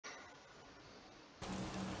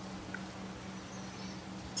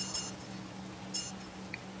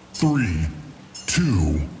3,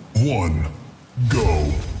 2, 1,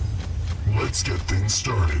 go. Let's get things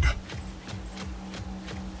started.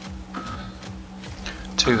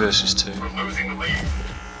 2 versus 2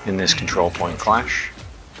 in this control point clash.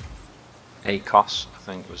 ACOS, I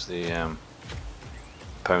think, was the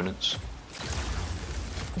opponents.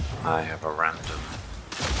 I have a random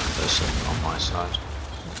person on my side.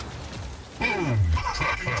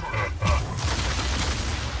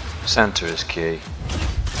 Center is key,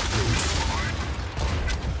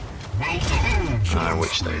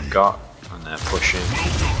 which they've got, and they're pushing.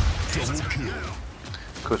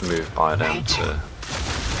 Good move by them to.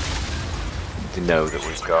 They know that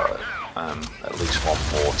we've got at least one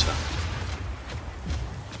mortar.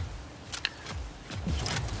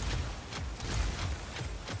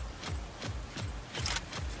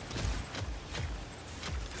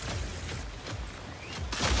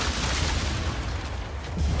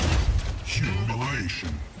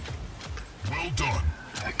 Humiliation. Well done.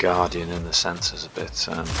 The Guardian in the centre's a bit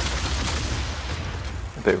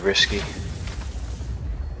risky.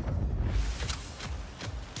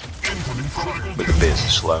 But the beers are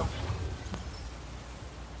slow.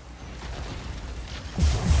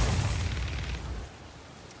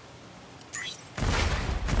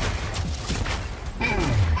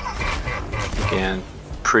 Again,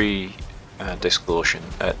 disc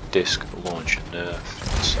launch nerf,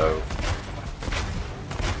 so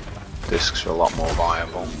discs are a lot more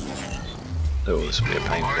viable. Oh, this will be a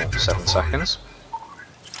painful 7 seconds.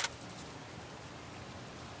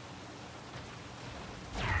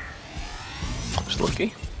 Just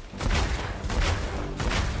lucky.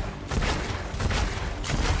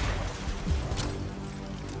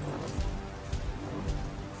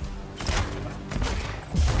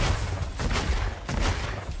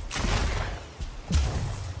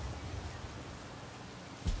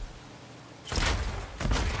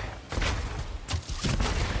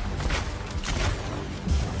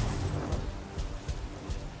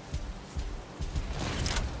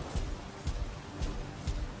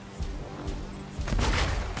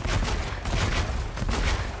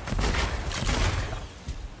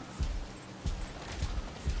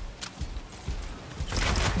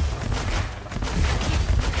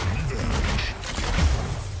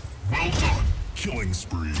 Killing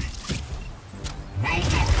spree. Well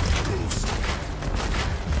done, Ghost.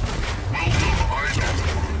 Well done,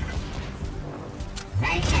 Identified.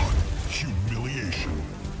 Well done, Humiliation.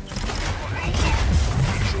 Well done,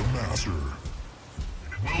 Ninja Master.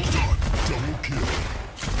 Well done, Double Kill.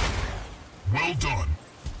 Well done.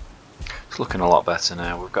 It's looking a lot better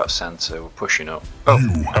now. We've got center, we're pushing up. Oh,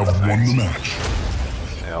 you have won the match.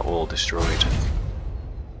 They are all destroyed.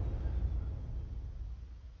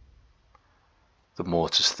 The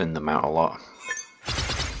mortars thin them out a lot.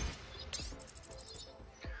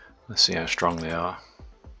 Let's see how strong they are.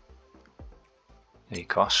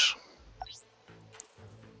 ACOS.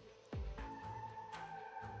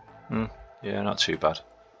 Yeah, not too bad.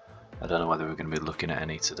 I don't know whether we're going to be looking at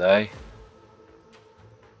any today.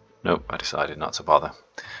 Nope, I decided not to bother.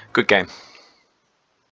 Good game.